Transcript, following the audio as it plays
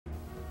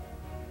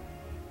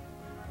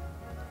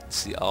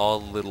See all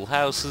the little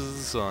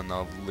houses on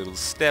all the little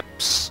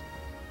steps.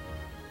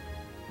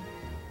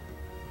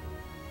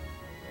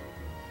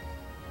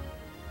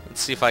 Let's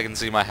see if I can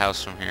see my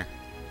house from here.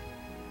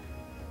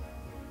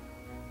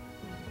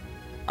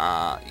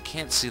 You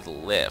can't see the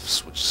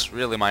lifts, which is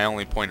really my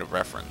only point of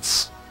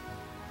reference.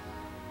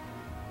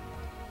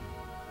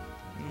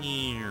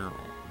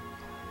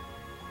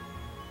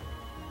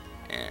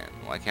 And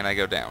why can't I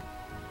go down?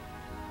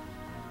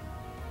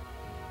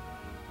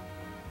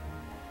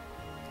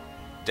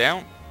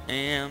 Down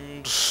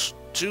and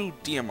to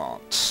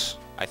Diamant,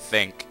 I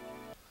think.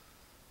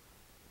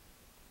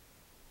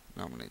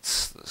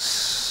 Nominates this.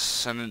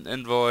 Send an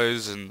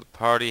invoice and the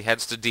party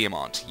heads to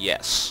Diamant.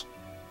 Yes.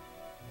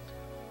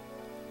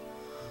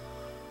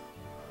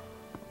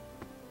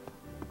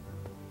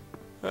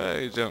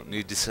 I don't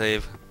need to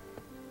save.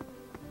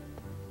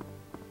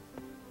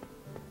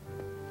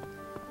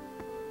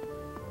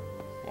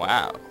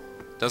 Wow.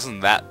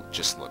 Doesn't that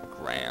just look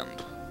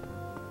grand?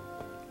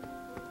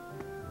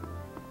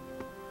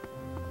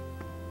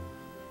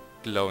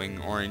 Glowing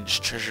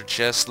orange treasure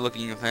chest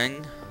looking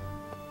thing.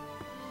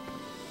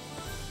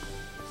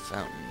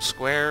 Fountain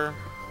Square.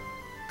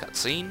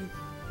 Cutscene.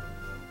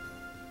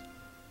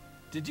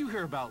 Did you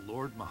hear about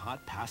Lord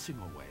Mahat passing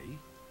away?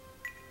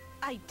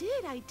 I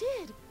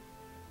did.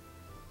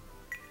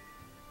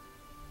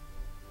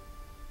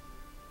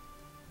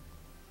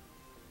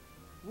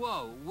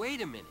 Whoa,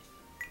 wait a minute.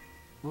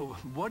 Well,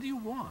 what do you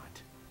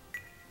want?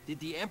 Did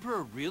the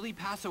Emperor really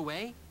pass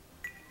away?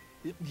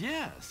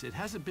 Yes, it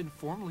hasn't been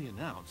formally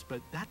announced,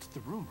 but that's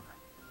the rumor.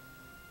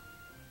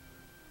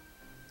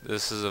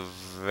 This is a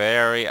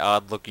very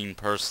odd-looking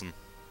person.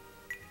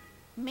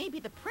 Maybe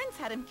the prince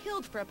had him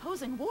killed for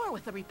opposing war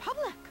with the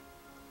Republic.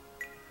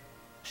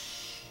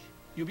 Shh!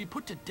 You'll be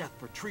put to death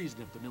for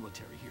treason if the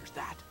military hears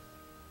that.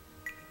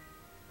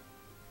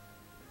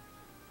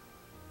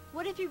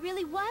 What if he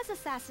really was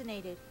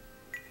assassinated?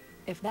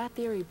 If that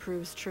theory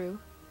proves true,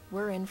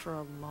 we're in for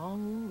a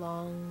long,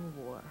 long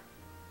war.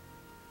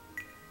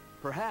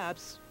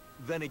 Perhaps.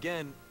 Then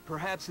again,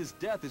 perhaps his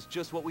death is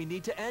just what we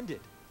need to end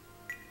it.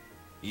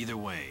 Either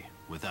way,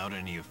 without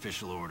any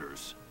official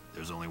orders,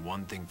 there's only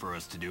one thing for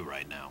us to do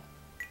right now.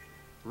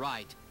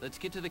 Right. Let's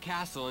get to the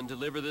castle and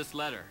deliver this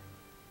letter.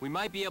 We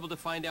might be able to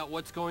find out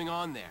what's going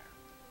on there.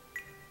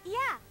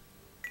 Yeah.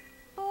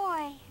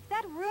 Boy, if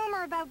that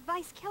rumor about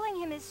Vice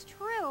killing him is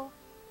true,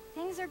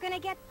 things are gonna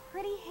get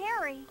pretty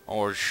hairy.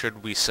 Or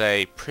should we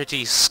say,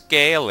 pretty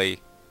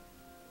scaly.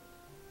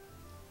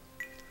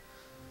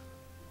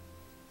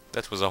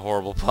 That was a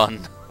horrible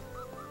pun.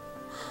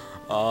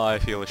 Oh, I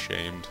feel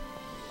ashamed.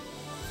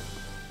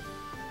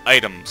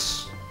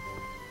 Items.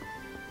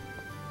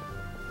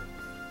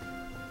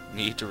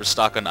 Need to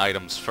restock on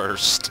items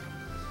first.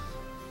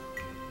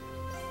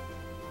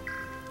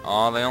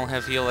 Oh, they only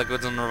have heal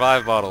liquids and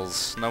revive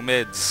bottles. No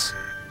mids.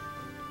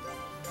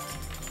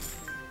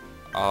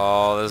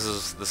 Oh, this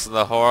is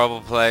the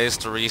horrible place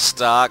to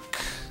restock.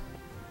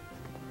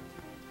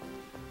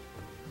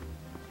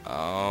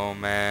 Oh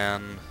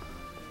man.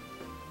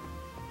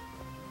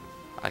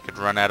 I could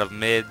run out of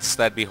mids,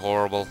 that'd be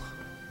horrible.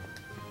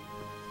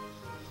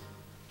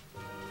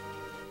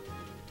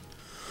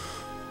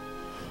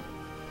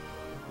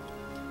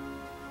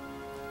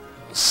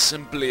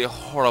 Simply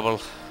horrible.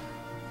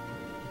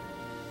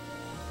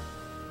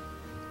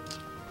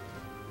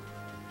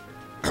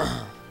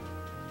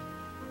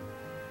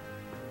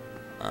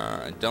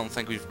 I don't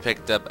think we've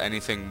picked up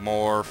anything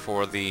more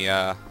for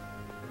the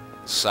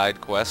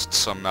side quests,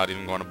 so I'm not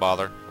even going to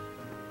bother.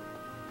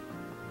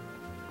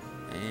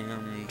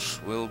 And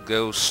we'll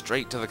go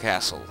straight to the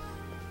castle.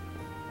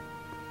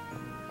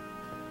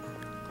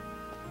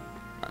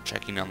 Not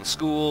checking on the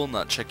school,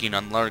 not checking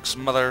on Lark's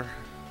mother.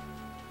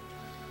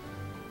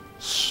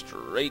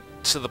 Straight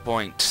to the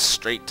point,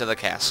 straight to the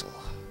castle.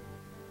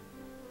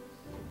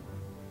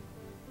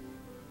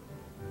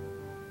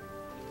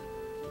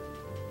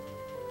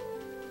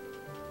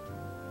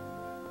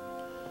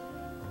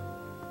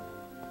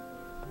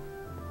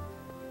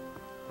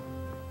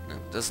 Now,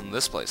 doesn't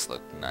this place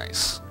look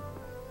nice?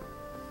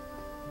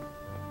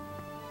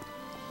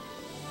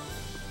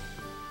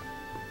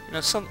 You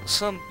know,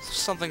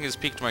 something has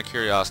piqued my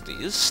curiosity.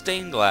 Is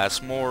stained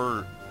glass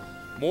more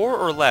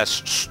or less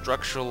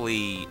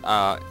structurally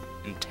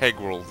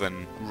integral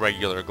than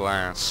regular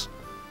glass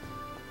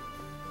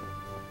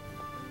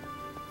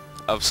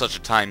of such a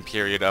time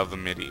period of the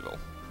medieval?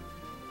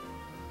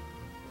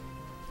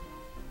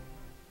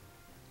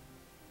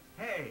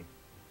 Hey,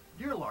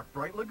 you're Lark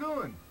Bright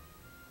Lagoon.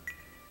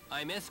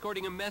 I'm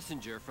escorting a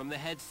messenger from the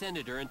head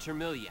senator in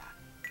Termilia.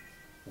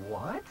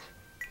 What?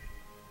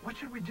 What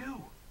should we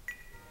do?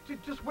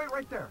 Just wait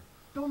right there.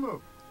 Don't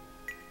move.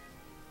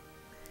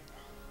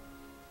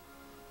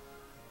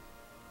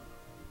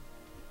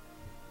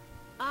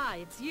 Ah,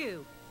 it's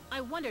you.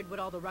 I wondered what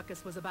all the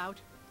ruckus was about.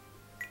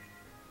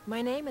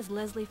 My name is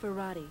Leslie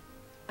Ferrati.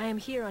 I am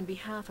here on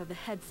behalf of the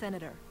head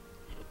senator.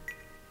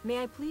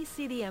 May I please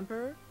see the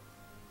Emperor?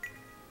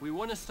 We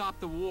want to stop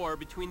the war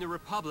between the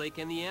Republic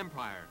and the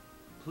Empire.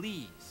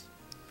 Please.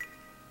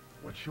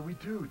 What should we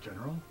do,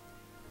 General?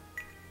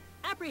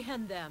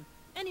 Apprehend them.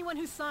 Anyone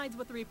who sides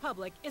with the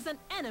Republic is an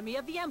enemy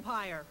of the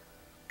Empire.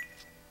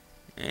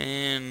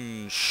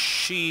 And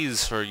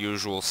she's her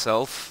usual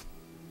self.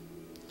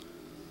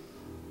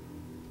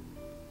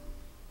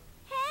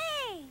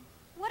 Hey!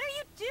 What are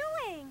you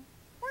doing?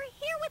 We're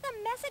here with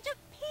a message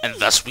of peace! And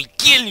thus we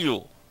kill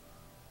you!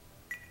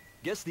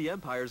 Guess the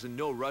Empire's in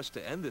no rush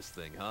to end this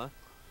thing, huh?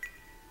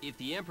 If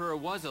the Emperor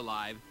was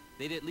alive,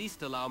 they'd at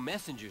least allow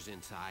messengers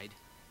inside.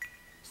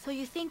 So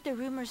you think the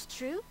rumor's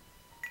true?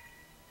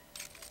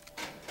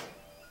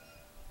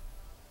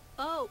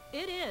 Oh,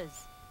 it is.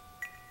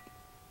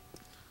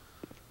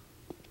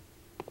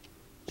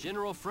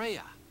 General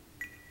Freya.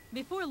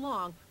 Before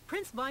long,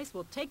 Prince Weiss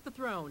will take the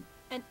throne,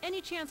 and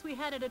any chance we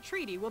had at a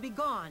treaty will be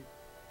gone.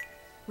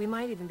 We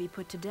might even be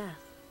put to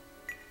death.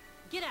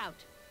 Get out.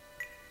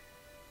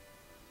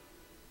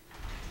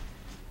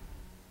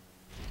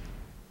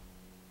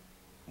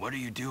 What are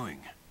you doing?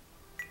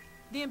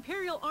 The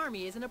Imperial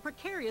Army is in a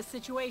precarious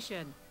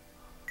situation.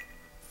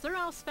 Sir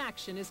Alf's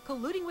faction is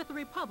colluding with the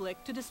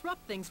Republic to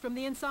disrupt things from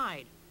the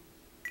inside.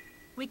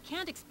 We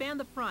can't expand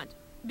the front.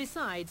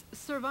 Besides,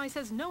 Sir Weiss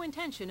has no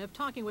intention of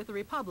talking with the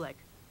Republic.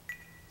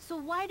 So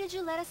why did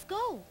you let us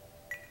go?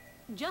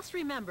 Just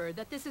remember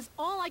that this is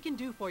all I can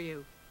do for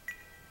you.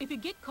 If you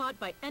get caught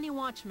by any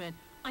watchman,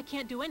 I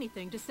can't do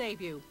anything to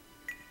save you.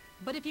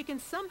 But if you can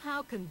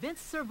somehow convince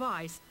Sir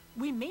Weiss,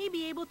 we may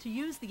be able to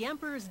use the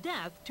Emperor's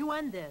death to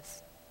end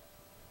this.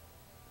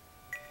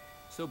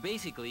 So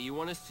basically, you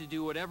want us to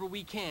do whatever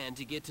we can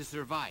to get to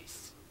Sir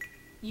Weiss.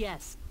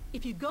 Yes,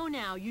 if you go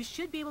now, you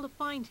should be able to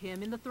find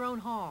him in the throne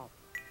hall.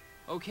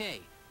 Okay,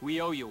 we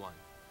owe you one.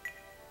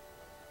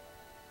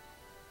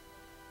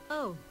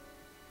 Oh,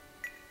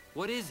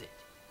 What is it?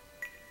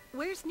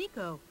 where's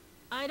Nico?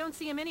 I don't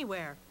see him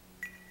anywhere.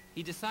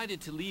 He decided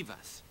to leave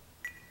us.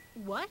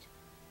 What?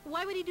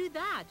 Why would he do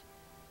that?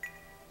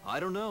 I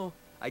don't know.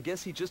 I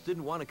guess he just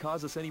didn't want to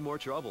cause us any more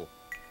trouble.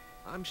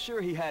 I'm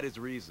sure he had his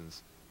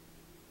reasons.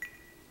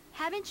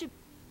 Haven't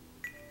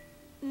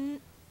you...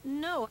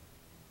 No.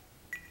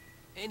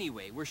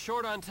 Anyway, we're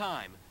short on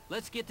time.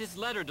 Let's get this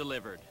letter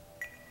delivered.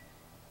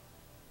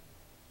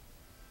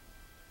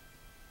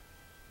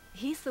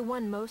 He's the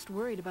one most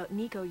worried about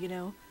Nico, you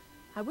know.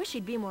 I wish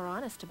he'd be more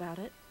honest about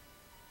it.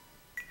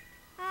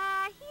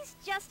 He's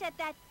just at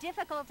that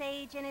difficult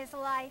age in his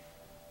life.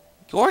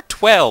 You're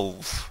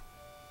 12!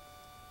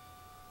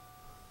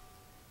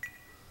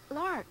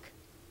 Lark.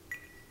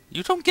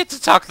 You don't get to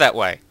talk that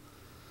way.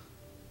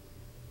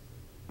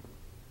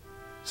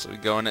 So we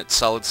going at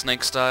Solid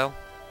Snake style?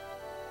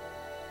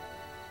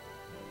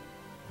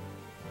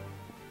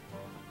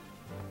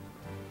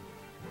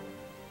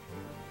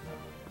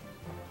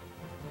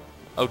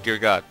 Oh dear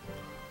God.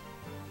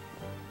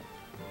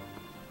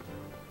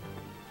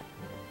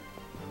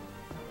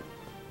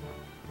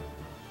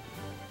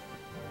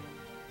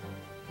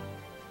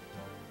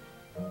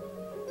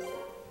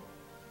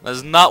 That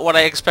is not what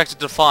I expected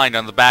to find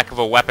on the back of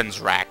a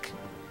weapons rack.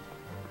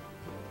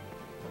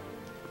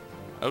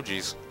 Oh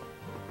jeez.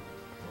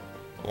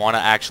 I want to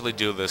actually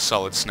do this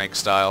Solid Snake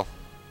style.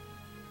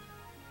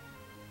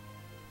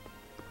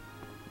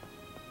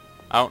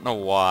 I don't know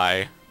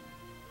why.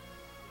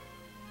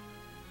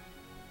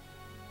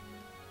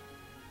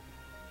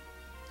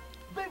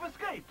 They've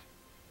escaped!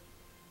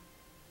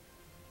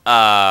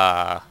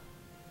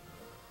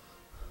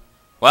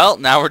 Well,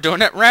 now we're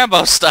doing it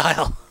Rambo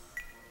style.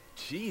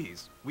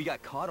 Jeez, we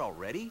got caught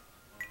already?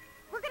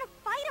 We're gonna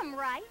fight him,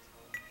 right?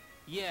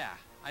 Yeah,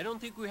 I don't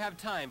think we have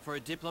time for a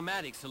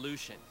diplomatic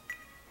solution.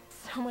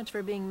 So much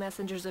for being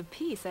messengers of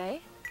peace, eh?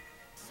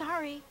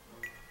 Sorry.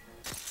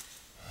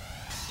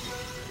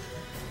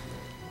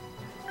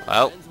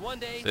 Well, Ends one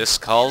day, this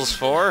calls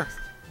for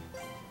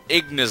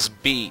Ignis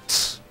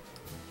Beat.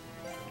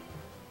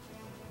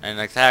 And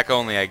attack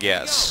only, I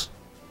guess.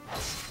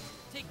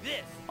 Take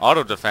this.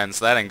 Auto defense,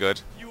 that ain't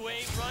good. You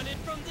ain't running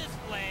from this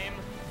flame.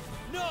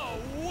 No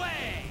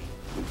way!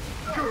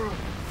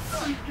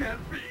 You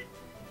can't be!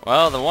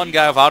 Well, the one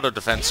guy with auto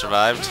defense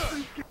survived.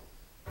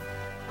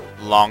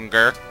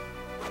 Longer.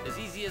 As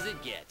easy as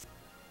it gets.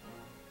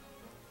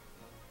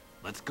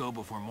 Let's go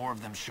before more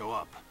of them show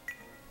up.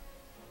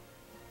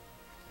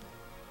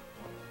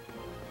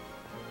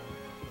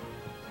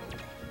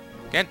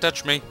 Can't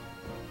touch me.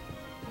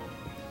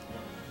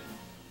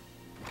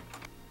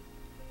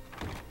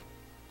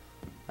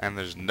 And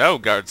there's no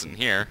guards in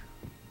here.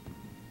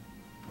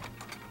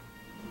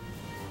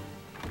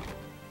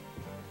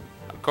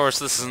 Of course,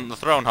 this isn't the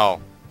throne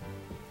hall.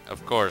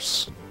 Of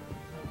course.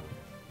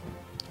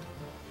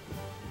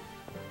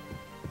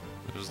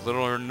 There's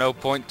little or no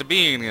point to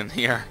being in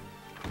here.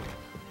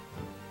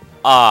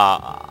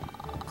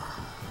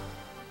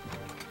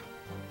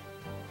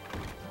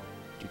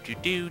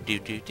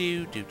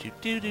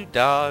 Do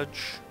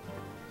dodge.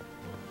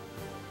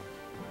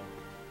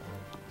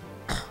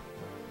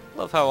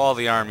 Love how all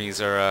the armies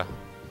are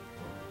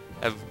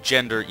have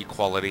gender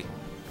equality.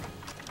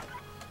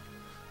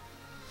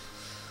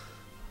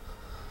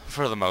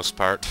 For the most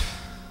part.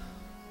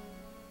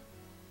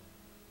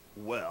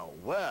 Well,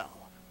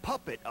 well.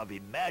 Puppet of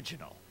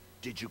Imaginal.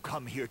 Did you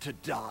come here to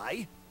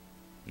die?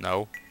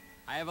 No.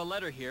 I have a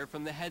letter here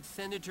from the head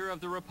senator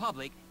of the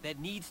Republic that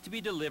needs to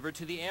be delivered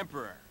to the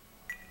Emperor.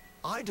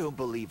 I don't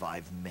believe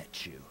I've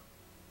met you.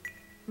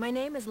 My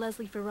name is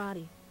Leslie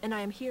Ferrati, and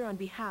I am here on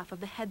behalf of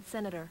the head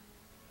senator.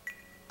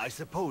 I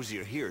suppose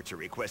you're here to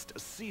request a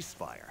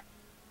ceasefire.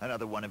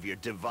 Another one of your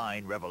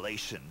divine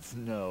revelations,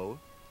 no?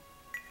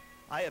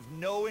 I have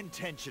no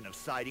intention of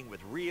siding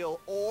with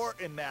real or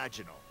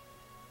imaginal.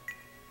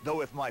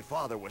 Though if my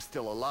father was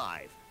still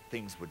alive,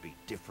 things would be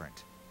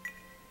different.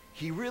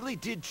 He really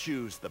did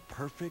choose the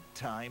perfect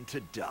time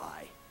to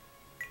die.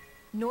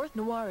 North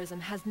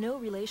Noirism has no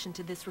relation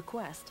to this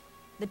request.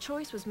 The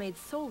choice was made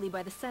solely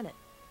by the Senate.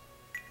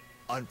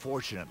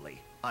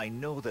 Unfortunately, I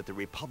know that the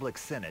Republic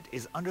Senate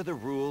is under the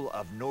rule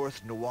of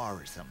North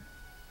Noirism.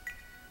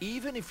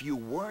 Even if you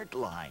weren't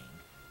lying,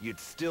 you'd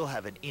still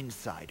have an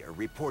insider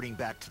reporting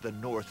back to the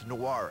North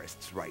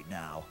Noirists right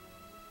now.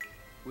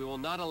 We will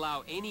not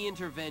allow any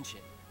intervention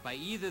by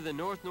either the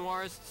North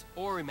Noirists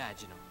or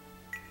Imaginal.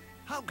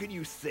 How can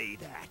you say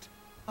that?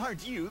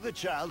 Aren't you the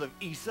child of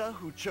Issa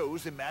who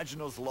chose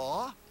Imaginal's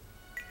law?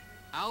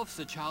 Alf's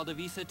a child of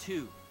Issa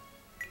too.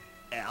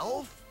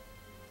 Alf?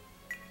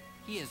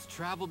 He has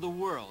traveled the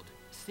world,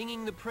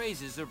 singing the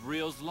praises of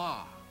Real's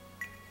law.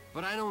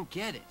 But I don't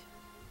get it.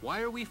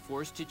 Why are we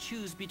forced to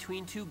choose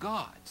between two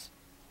gods?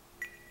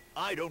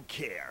 I don't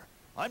care.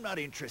 I'm not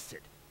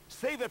interested.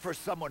 Save it for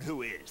someone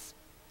who is.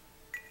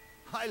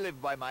 I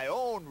live by my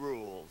own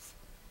rules.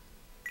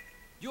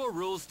 Your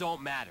rules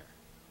don't matter.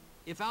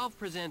 If Alf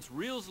presents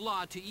Real's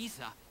law to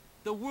Issa,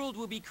 the world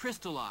will be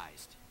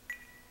crystallized.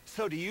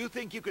 So do you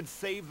think you can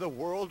save the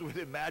world with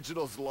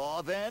Imaginal's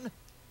law, then?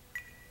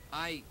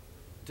 I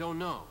don't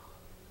know.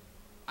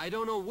 I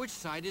don't know which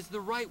side is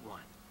the right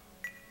one.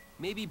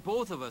 Maybe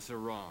both of us are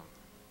wrong.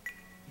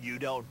 You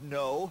don't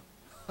know?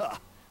 Ha!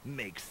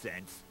 Makes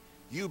sense.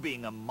 You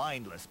being a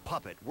mindless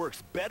puppet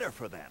works better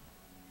for them.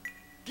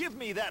 Give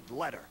me that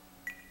letter.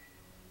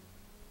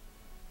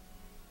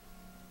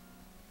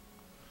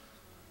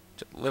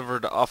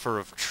 Delivered offer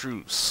of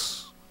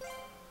truce.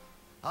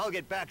 I'll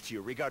get back to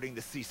you regarding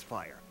the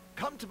ceasefire.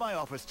 Come to my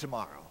office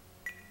tomorrow.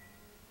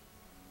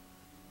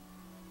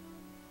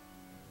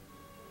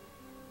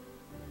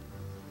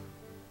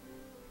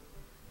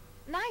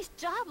 Nice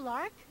job,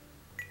 Lark.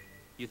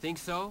 You think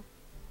so?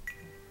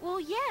 Well,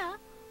 yeah.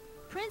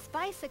 Prince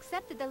Vice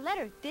accepted the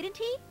letter, didn't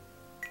he?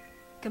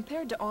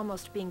 Compared to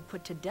almost being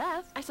put to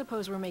death, I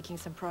suppose we're making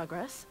some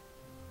progress.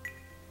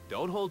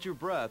 Don't hold your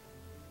breath.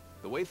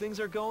 The way things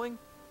are going,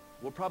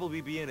 we'll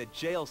probably be in a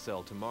jail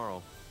cell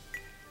tomorrow.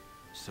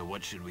 So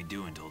what should we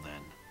do until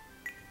then?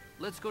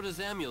 Let's go to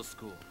Zamiel's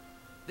school.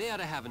 They ought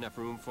to have enough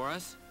room for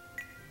us.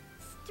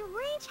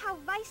 Strange how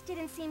Vice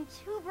didn't seem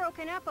too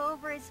broken up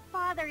over his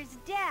father's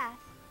death.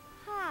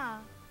 Huh.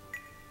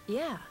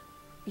 Yeah,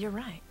 you're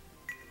right.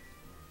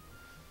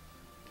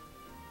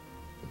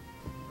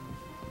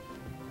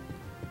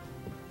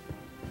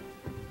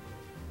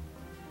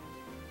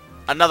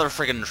 Another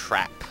friggin'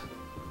 trap.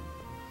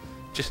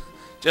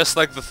 Just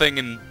like the thing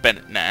in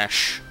Bennett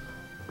Nash.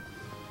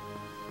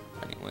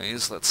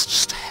 Anyways, let's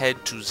just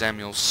head to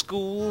Zamiel's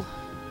school.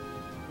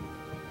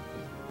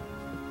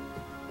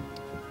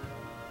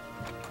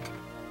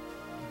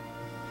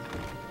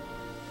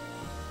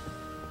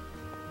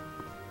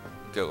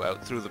 Go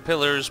out through the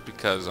pillars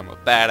because I'm a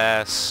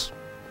badass.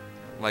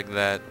 Like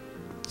that.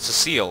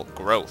 Cecile,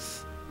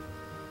 growth.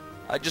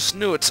 I just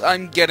knew it.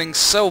 I'm getting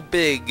so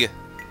big.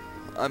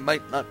 I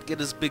might not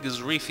get as big as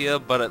Rifia,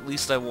 but at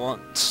least I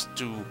want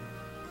to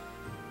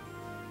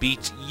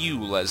beat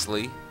you,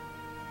 Leslie.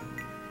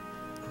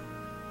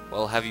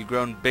 Well, have you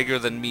grown bigger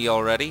than me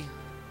already?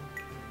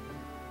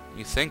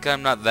 You think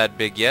I'm not that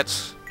big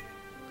yet?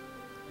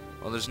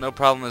 Well, there's no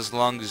problem as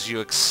long as you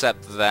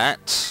accept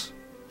that.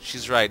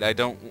 She's right, I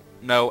don't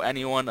know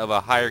anyone of a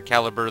higher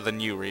caliber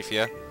than you,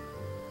 Rifia.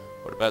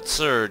 What about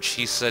Serge?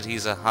 He said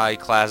he's a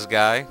high-class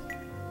guy.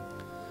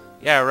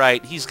 Yeah,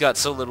 right, he's got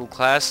so little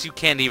class, you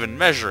can't even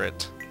measure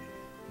it.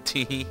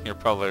 Tee, you're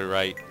probably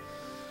right.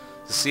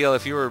 Cecile,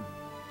 if you were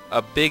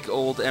a big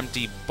old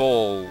empty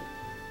bowl,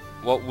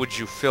 what would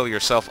you fill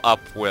yourself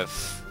up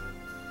with?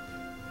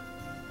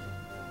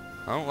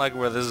 I don't like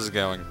where this is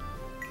going.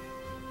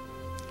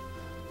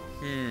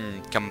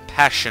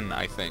 Compassion,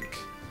 I think.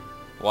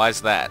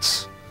 Why's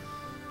that?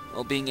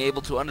 Well, being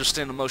able to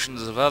understand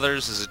emotions of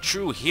others as a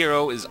true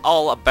hero is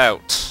all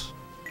about.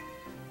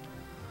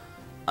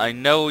 I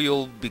know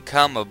you'll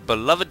become a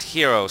beloved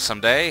hero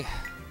someday.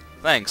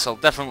 Thanks, I'll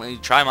definitely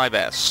try my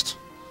best.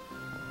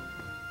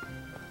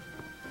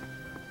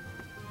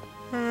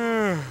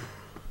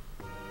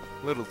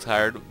 Little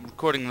tired. I'm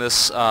recording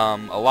this a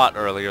lot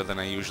earlier than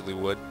I usually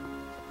would.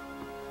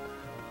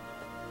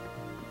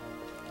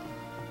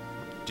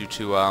 Due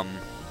to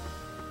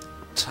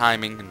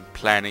timing and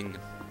planning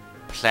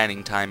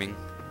timing.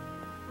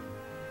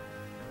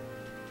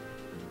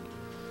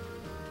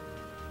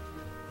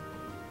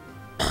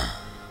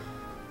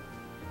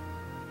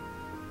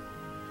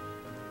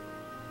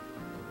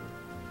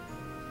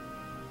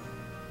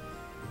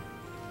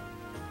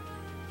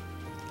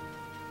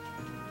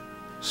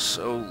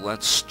 So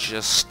let's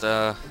just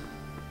go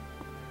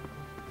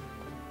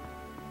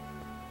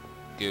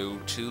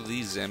to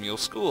the Zamiel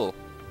school.